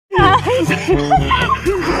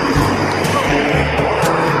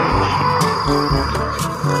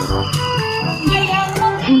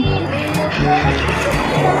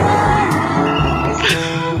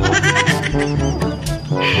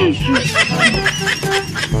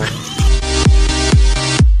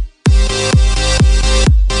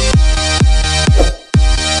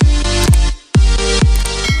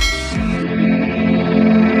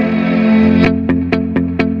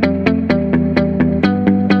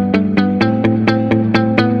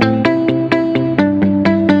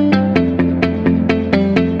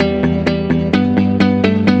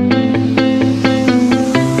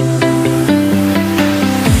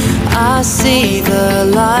I see the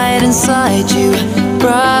light inside you,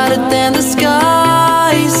 brighter than the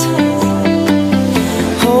skies.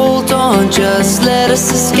 Hold on, just let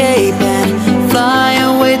us escape and fly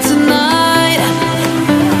away tonight.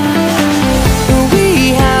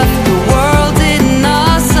 We have the world in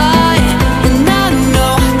our sight, and I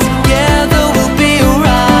know together we'll be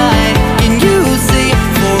alright. Can you see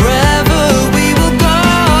forever we will go?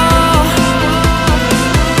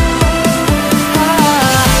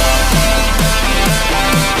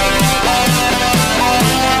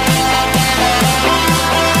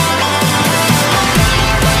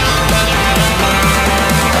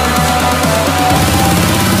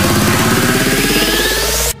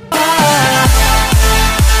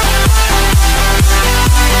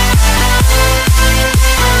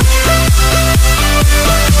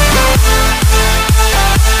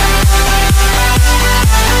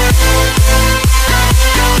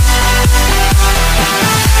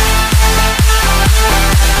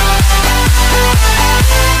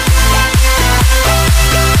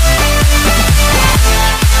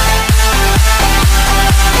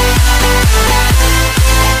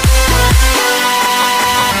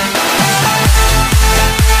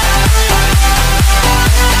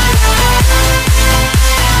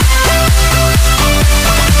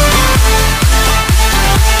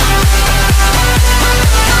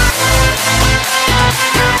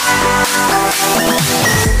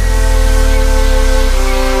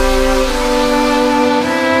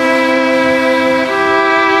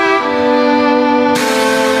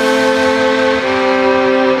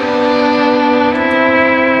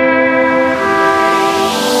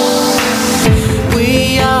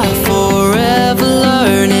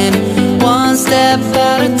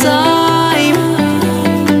 At a time,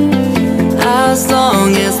 as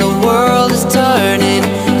long as the world is turning,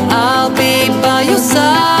 I'll be by your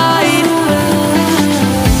side.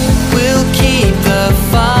 We'll keep the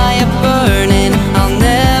fire burning. I'll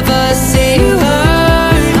never see you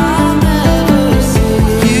hurt.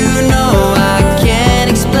 You know I can't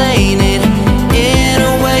explain it in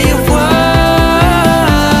a way of words.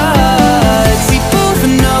 We both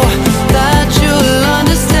know that you'll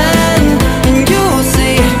understand, and you'll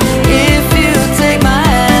see if you take my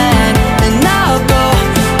hand, and I'll go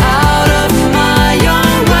out of my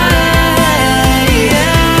own way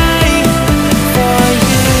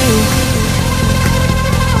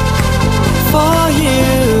for you.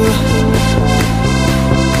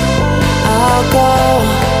 I'll go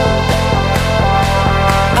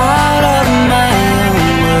out of my own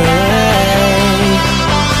way.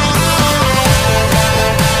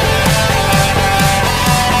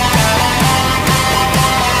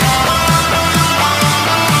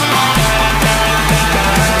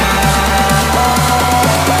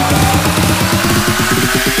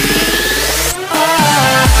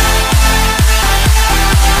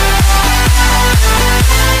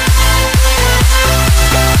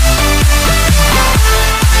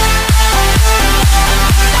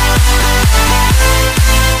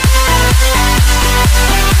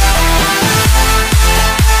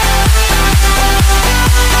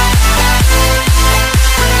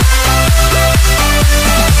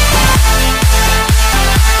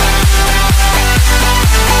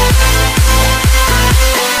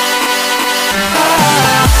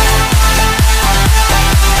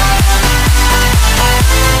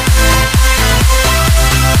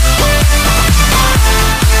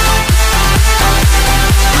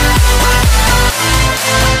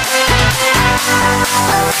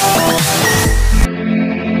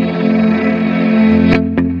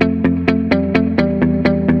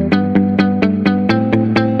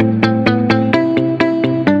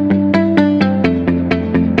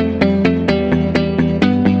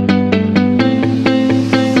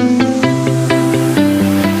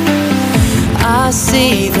 I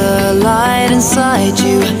see the light inside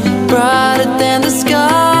you, brighter than the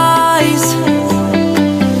skies.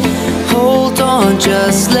 Hold on,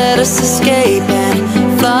 just let us escape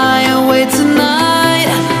and fly away tonight.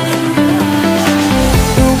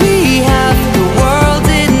 We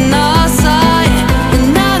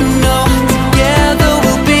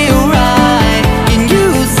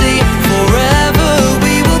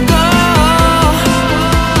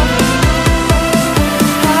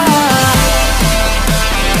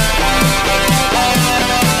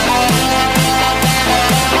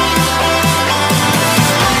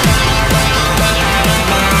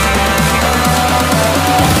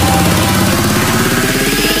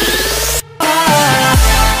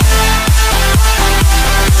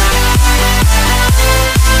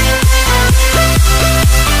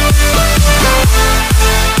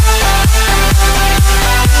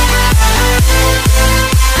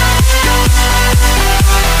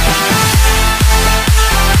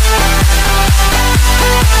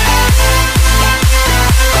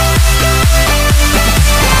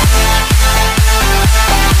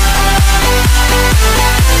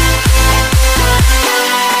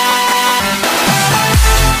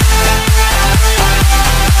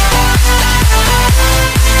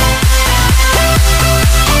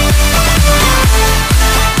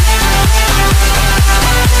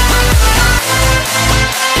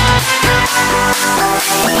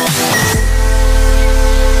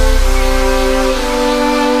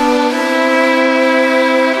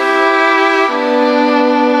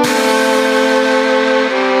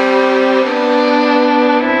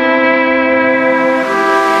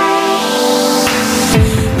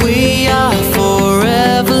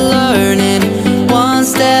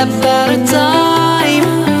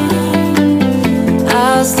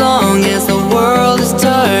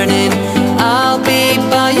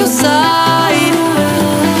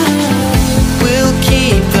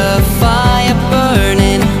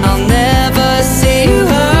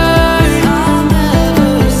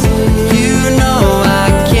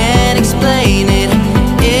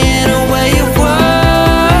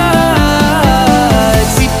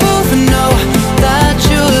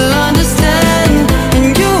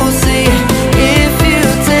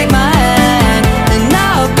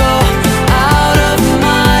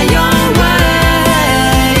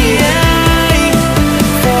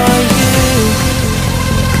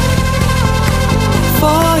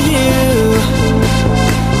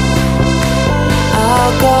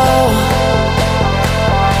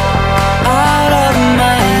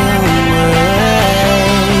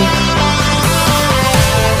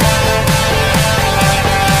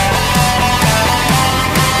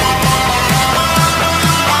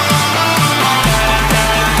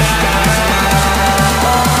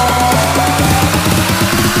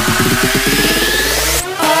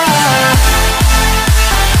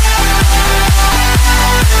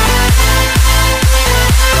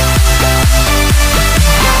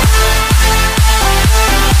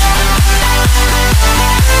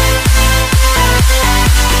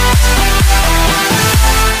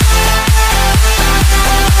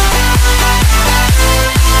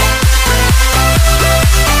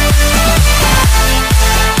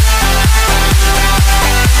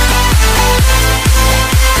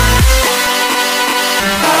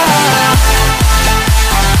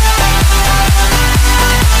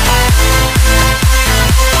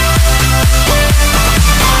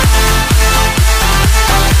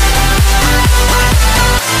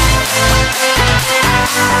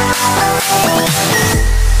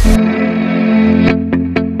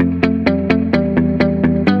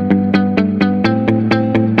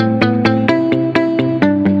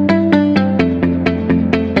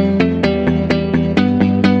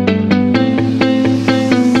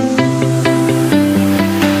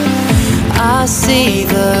see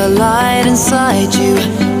the light inside you,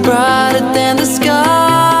 brighter than the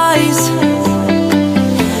skies.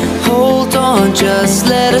 Hold on, just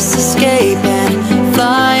let us escape and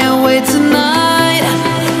fly away tonight.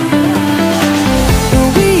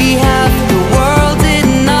 We have the world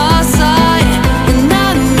in our sight, and I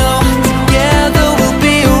know together we'll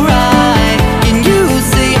be alright. Can you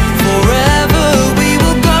see forever we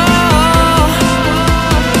will go?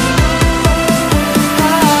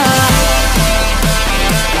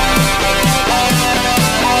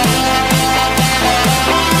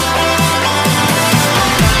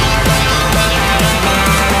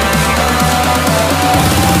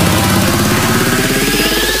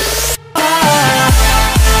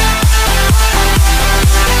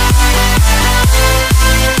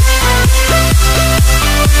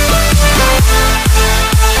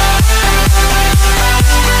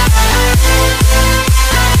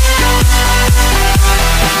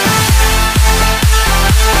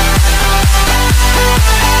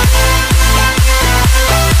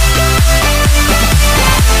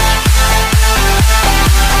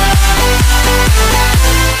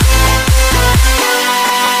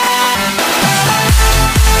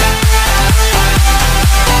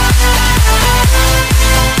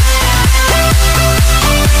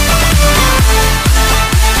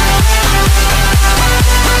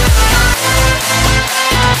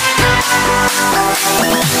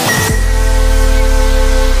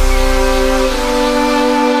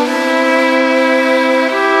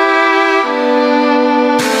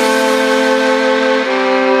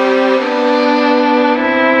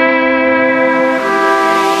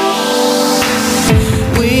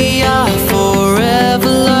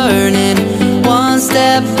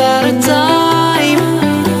 At a time,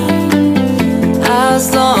 as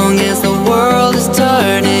long as the world is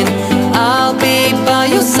turning, I'll be by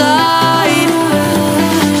your side.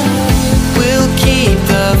 We'll keep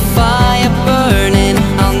the fire burning.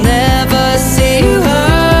 I'll never see you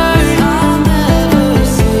hurt.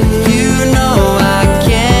 You know I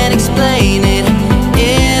can't explain it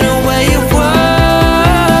in a way of words.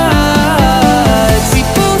 We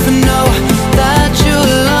both know that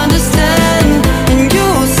you'll understand, and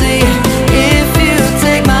you'll see if you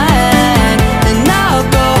take my hand, and I'll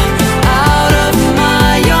go out of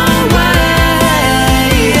my own way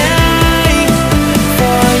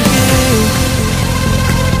for you,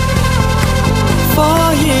 for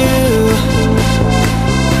you.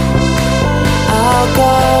 I'll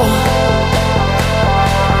go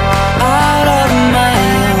out of my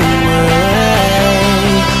own way.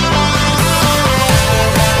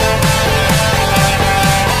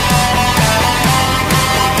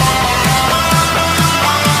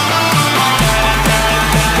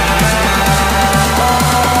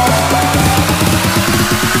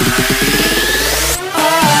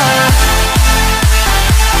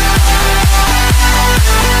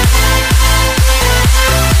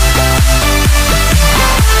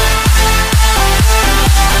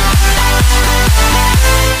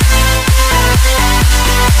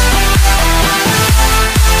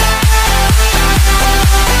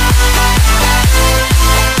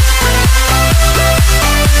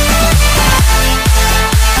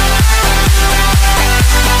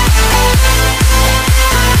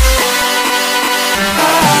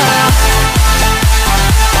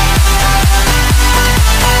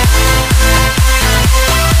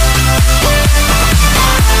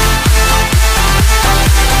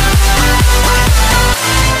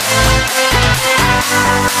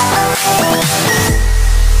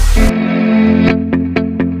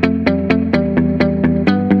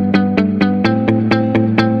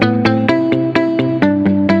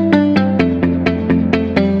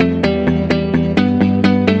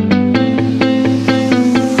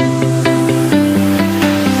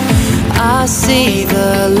 I see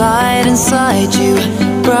the light inside you,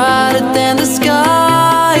 brighter than the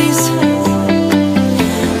skies.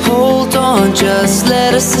 Hold on, just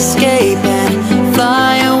let us escape